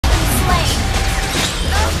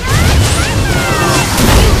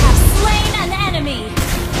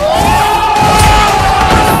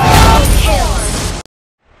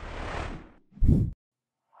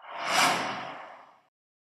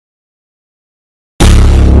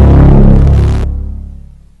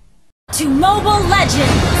to Mobile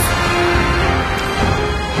Legends!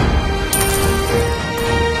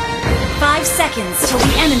 5 seconds till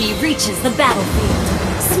the enemy reaches the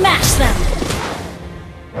battlefield. Smash them!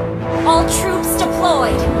 All troops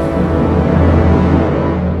deployed!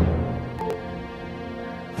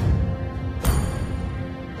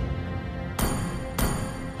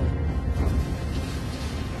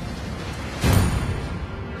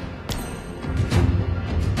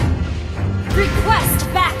 Request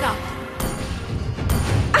backup!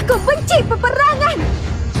 Aku benci peperangan!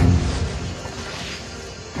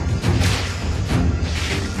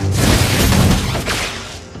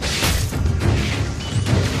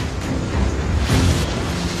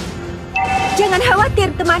 Jangan khawatir,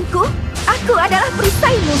 temanku. Aku adalah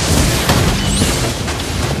perisaimu.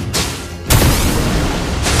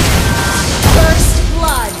 First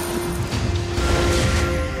blood!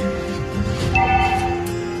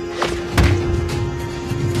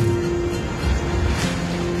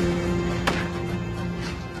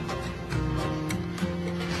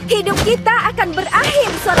 Hidup kita akan berakhir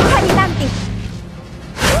suatu hari nanti.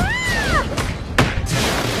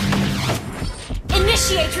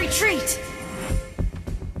 Initiate retreat!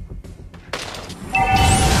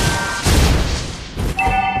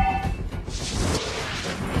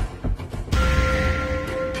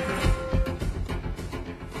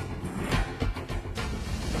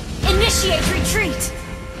 Initiate retreat!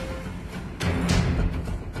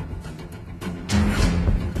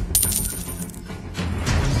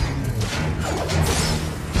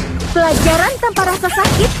 Pelajaran tanpa rasa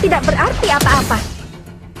sakit tidak berarti apa-apa.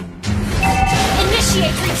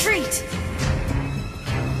 Initiate retreat!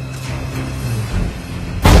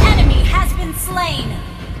 An enemy has been slain!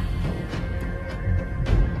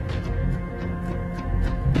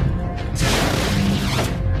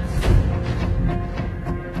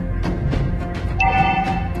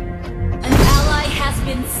 An ally has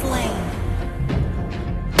been slain.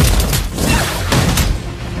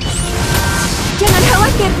 Jangan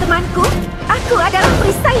khawatir, temanku. Aku adalah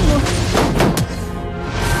perisaimu.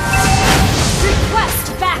 Request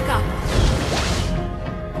backup!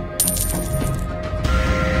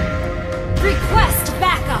 Request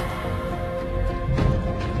backup!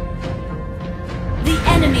 The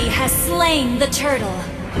enemy has slain the turtle.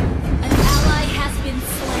 An ally has been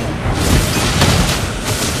slain.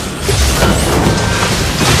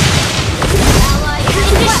 An ally has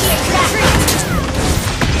initiate retreat!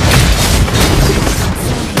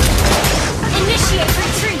 Initiate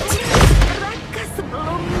retreat! Neraka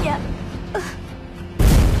sebelumnya.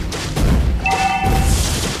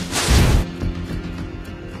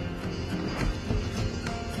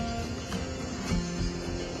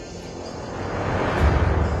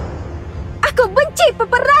 Aku benci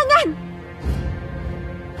peperangan.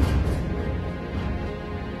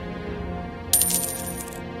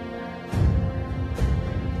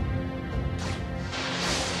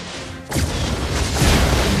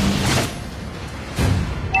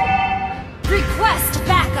 Request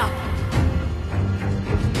backup!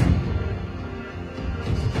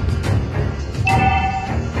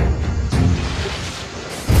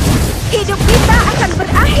 Hidup kita akan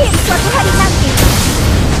berakhir suatu hari nanti.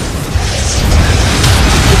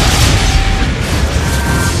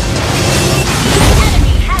 The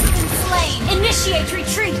enemy has been slain. Initiate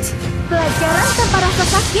retreat! Pelajaran tanpa rasa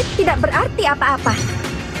sakit tidak berarti apa-apa.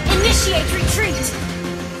 Initiate retreat!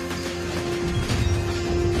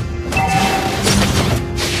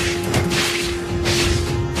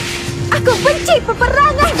 Aku benci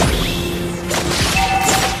peperangan.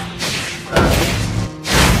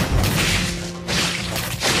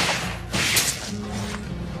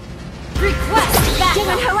 Request Jangan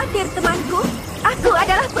backup! khawatir, temanku. Aku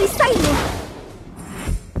adalah perisaimu.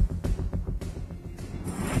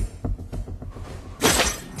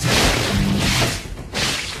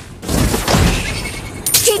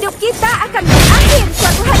 Hidup kita akan berakhir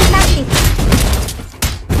suatu hari nanti.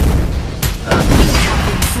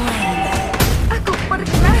 Aku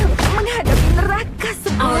pernah menghadapi neraka Our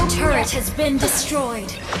sebelumnya. turret has been destroyed.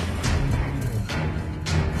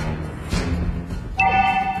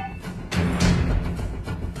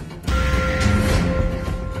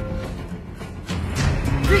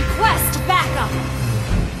 Request backup!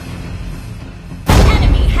 An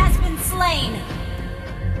enemy has been slain!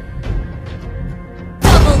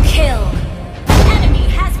 Double kill! An enemy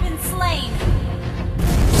has been slain!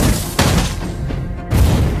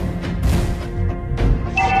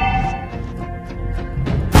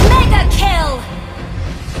 Mega kill!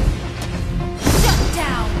 Shut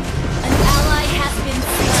down! An ally has been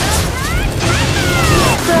slain!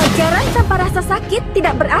 Pelajaran tanpa rasa sakit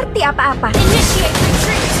tidak berarti apa-apa. Initiate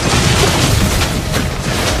retreat!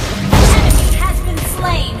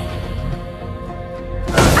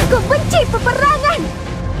 Aku benci peperangan.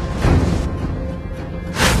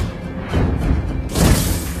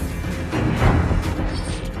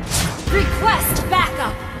 Request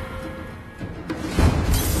backup.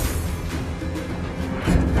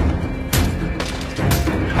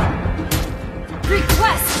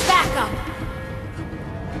 Request backup.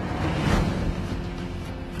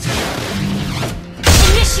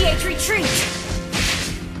 Initiate retreat.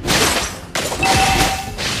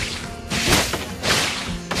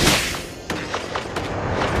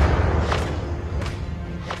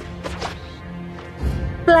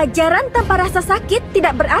 Pelajaran tanpa rasa sakit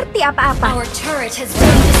tidak berarti apa-apa. Our turret has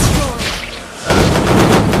been destroyed.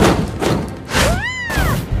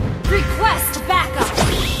 Request backup.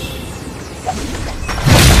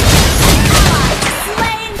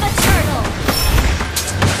 Slain the turtle.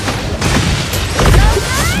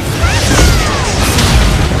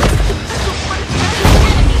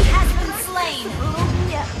 Enemy has been slain.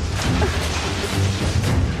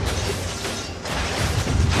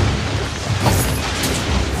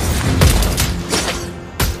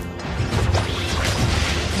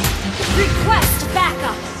 Request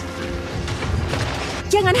backup.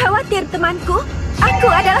 Jangan khawatir temanku, aku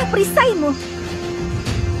adalah perisaimu.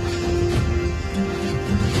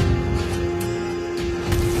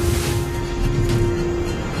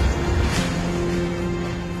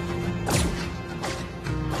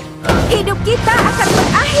 Hidup kita akan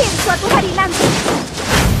berakhir suatu hari nanti.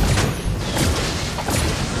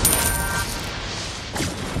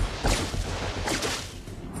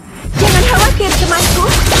 Jangan khawatir temanku,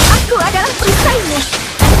 aku adalah perisaimu.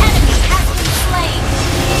 An enemy has been slain.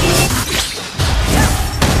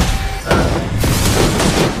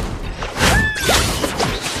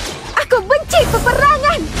 Aku benci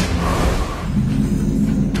peperangan.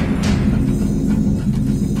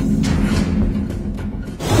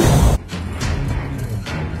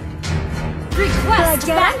 Request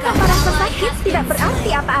Pelajaran backup. tanpa rasa Ally sakit has tidak been berarti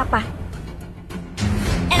slain. apa-apa.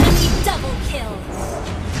 Enemy double kill.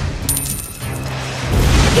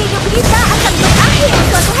 Hidup kita akan berakhir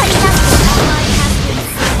suatu hari nanti. Ally has been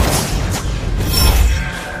slain.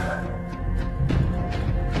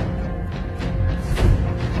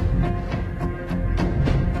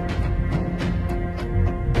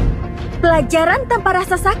 Pelajaran tanpa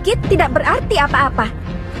rasa sakit tidak berarti apa-apa.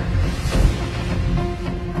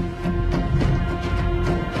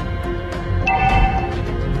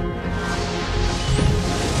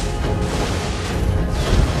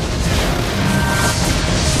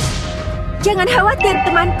 Jangan khawatir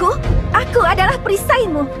temanku, aku adalah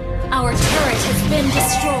perisaimu. Our turret has been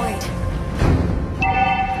destroyed.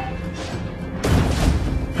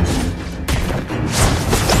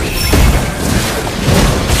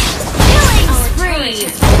 Killing spree.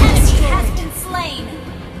 Enemy has been slain.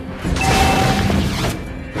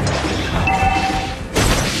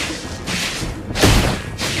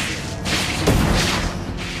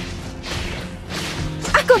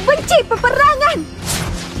 Aku benci peperangan.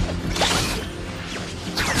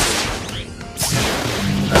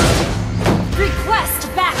 Request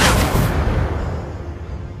backup.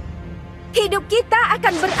 Hidup kita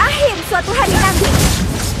akan berakhir suatu hari nanti.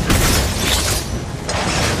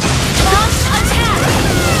 Launch attack.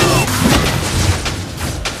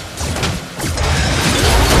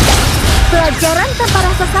 Pelajaran tanpa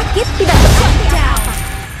rasa sakit tidak berarti Down. apa-apa.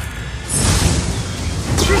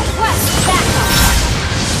 Request backup.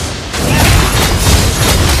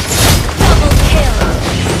 Double kill.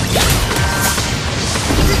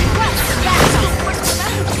 Request backup.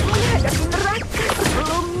 Menghadapi neraka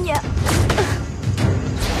sebelumnya.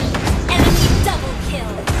 Enemy double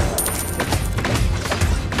kill.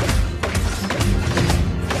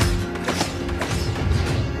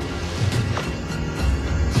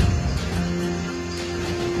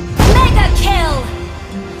 Mega kill.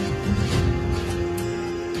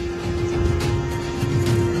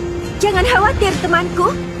 Jangan khawatir temanku,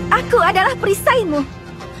 aku adalah perisaimu.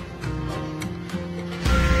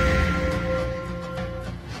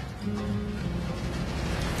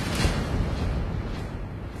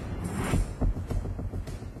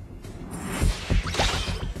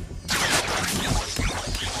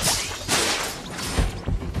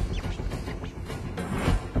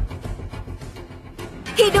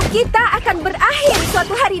 Hidup kita akan berakhir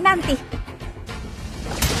suatu hari nanti.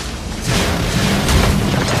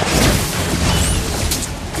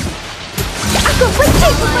 Aku benci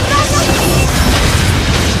peperangan.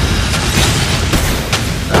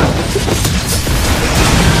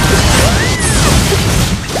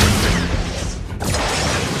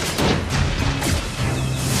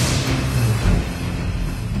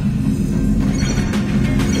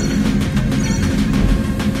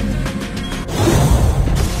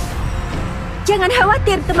 Jangan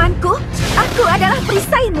khawatir, temanku. Aku adalah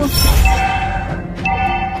perisaimu.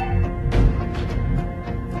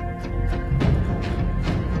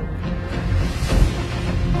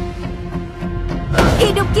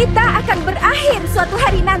 Hidup kita akan berakhir suatu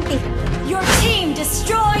hari nanti. Your team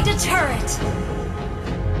destroyed a turret.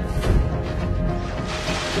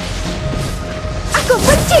 Aku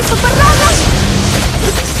benci peperangan.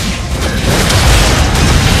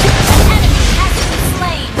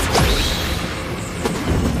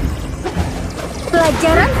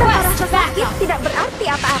 Pelajaran tanpa rasa sakit tidak berarti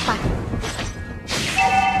apa-apa.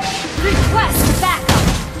 Request backup.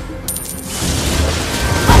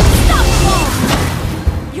 Unstoppable.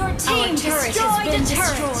 Your team destroyed a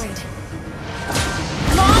turret.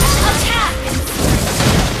 Launch attack.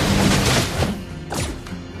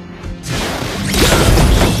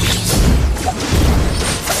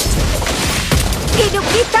 Hidup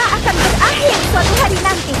kita akan berakhir suatu hari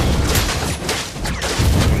nanti.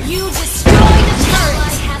 You destroyed a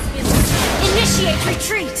turret. Initiate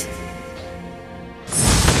retreat.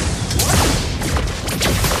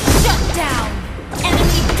 Shut down.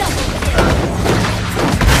 Enemy double kill.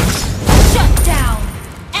 Shut down.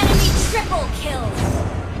 Enemy triple kill.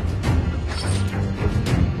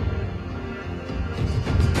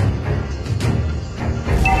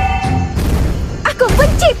 Aku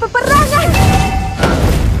benci peperangan.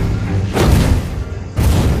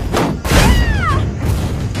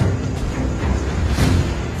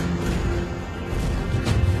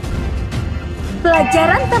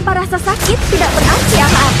 Pelajaran tanpa rasa sakit tidak berarti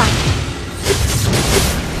apa-apa.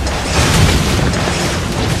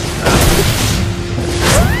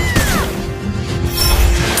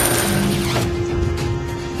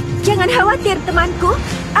 Jangan khawatir, temanku.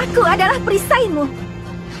 Aku adalah perisaimu.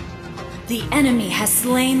 The enemy has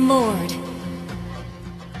slain Lord.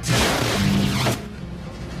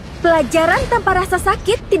 Pelajaran tanpa rasa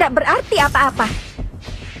sakit tidak berarti apa-apa.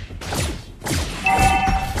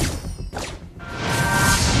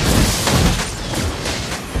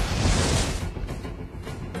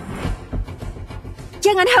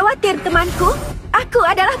 Jangan khawatir, temanku. Aku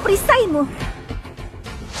adalah perisaimu.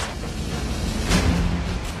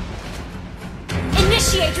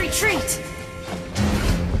 Initiate retreat.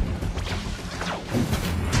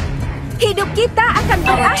 Hidup kita akan Our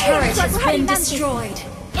berakhir turret has suatu hari been nanti. destroyed.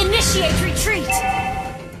 Initiate retreat.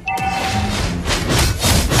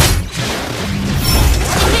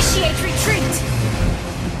 Initiate retreat.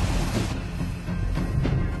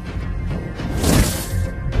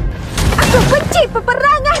 Aku benci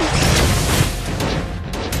peperangan.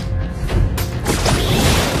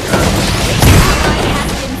 Ally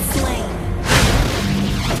has been slain.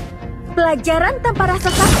 Pelajaran tanpa rasa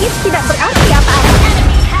sakit tidak berarti apa-apa.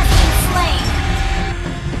 Enemy has been slain.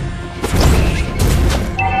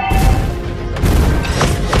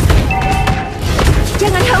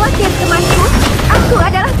 Jangan khawatir, temanku. Aku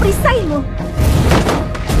adalah perisaimu.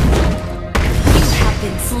 You have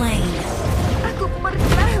been slain. Aku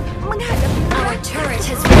pernah menghadapi Our turret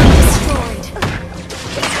has been destroyed.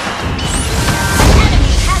 An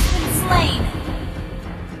enemy has been slain.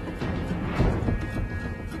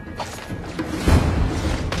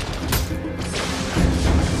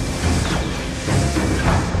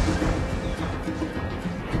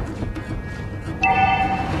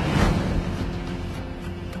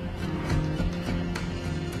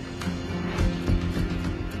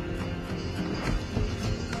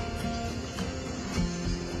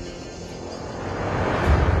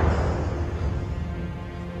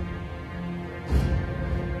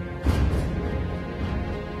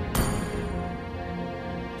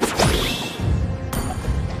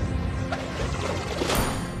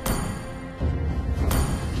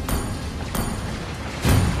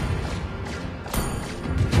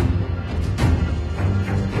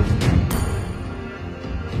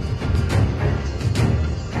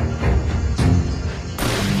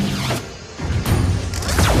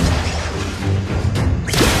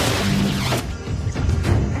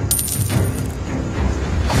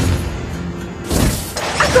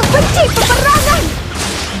 Aku benci peperangan.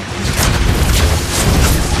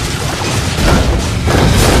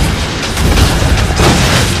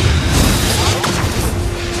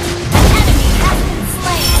 An enemy has been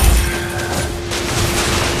slain.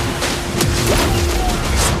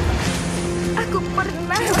 Aku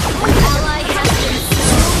pernah Ally has been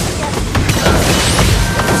slain.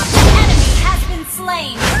 An enemy has been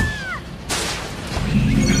slain.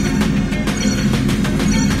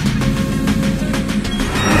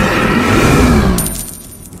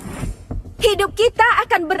 Hidup kita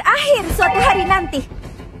akan berakhir suatu hari nanti.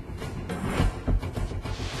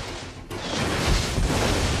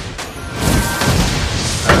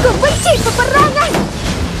 benci peperangan.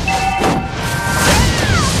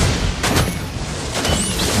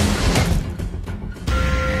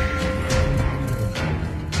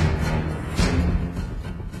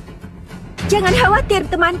 Jangan khawatir,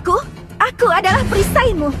 temanku. Aku adalah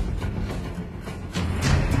perisaimu.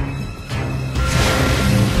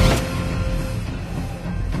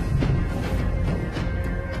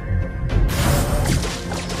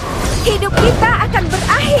 Hidup kita akan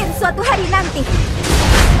berakhir suatu hari nanti.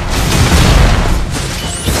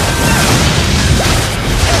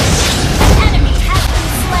 An enemy has been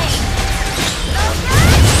slain.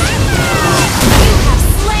 You have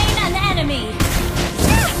slain an enemy.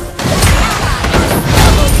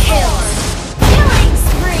 Double kill. Killing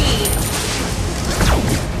spree.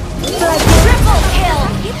 Triple kill.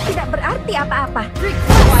 Itu tidak berarti apa-apa.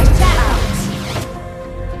 Request backup.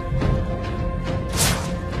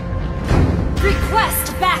 Request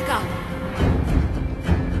backup.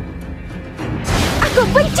 Aku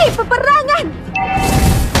benci peperangan.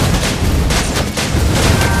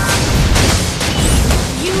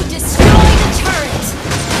 You destroy the turret.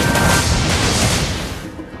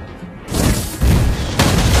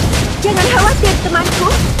 Jangan khawatir, temanku.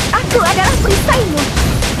 Aku adalah perisaimu.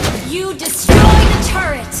 You destroy the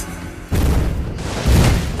turret.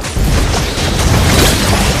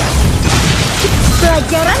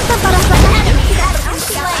 Pelajaran tanpa rasa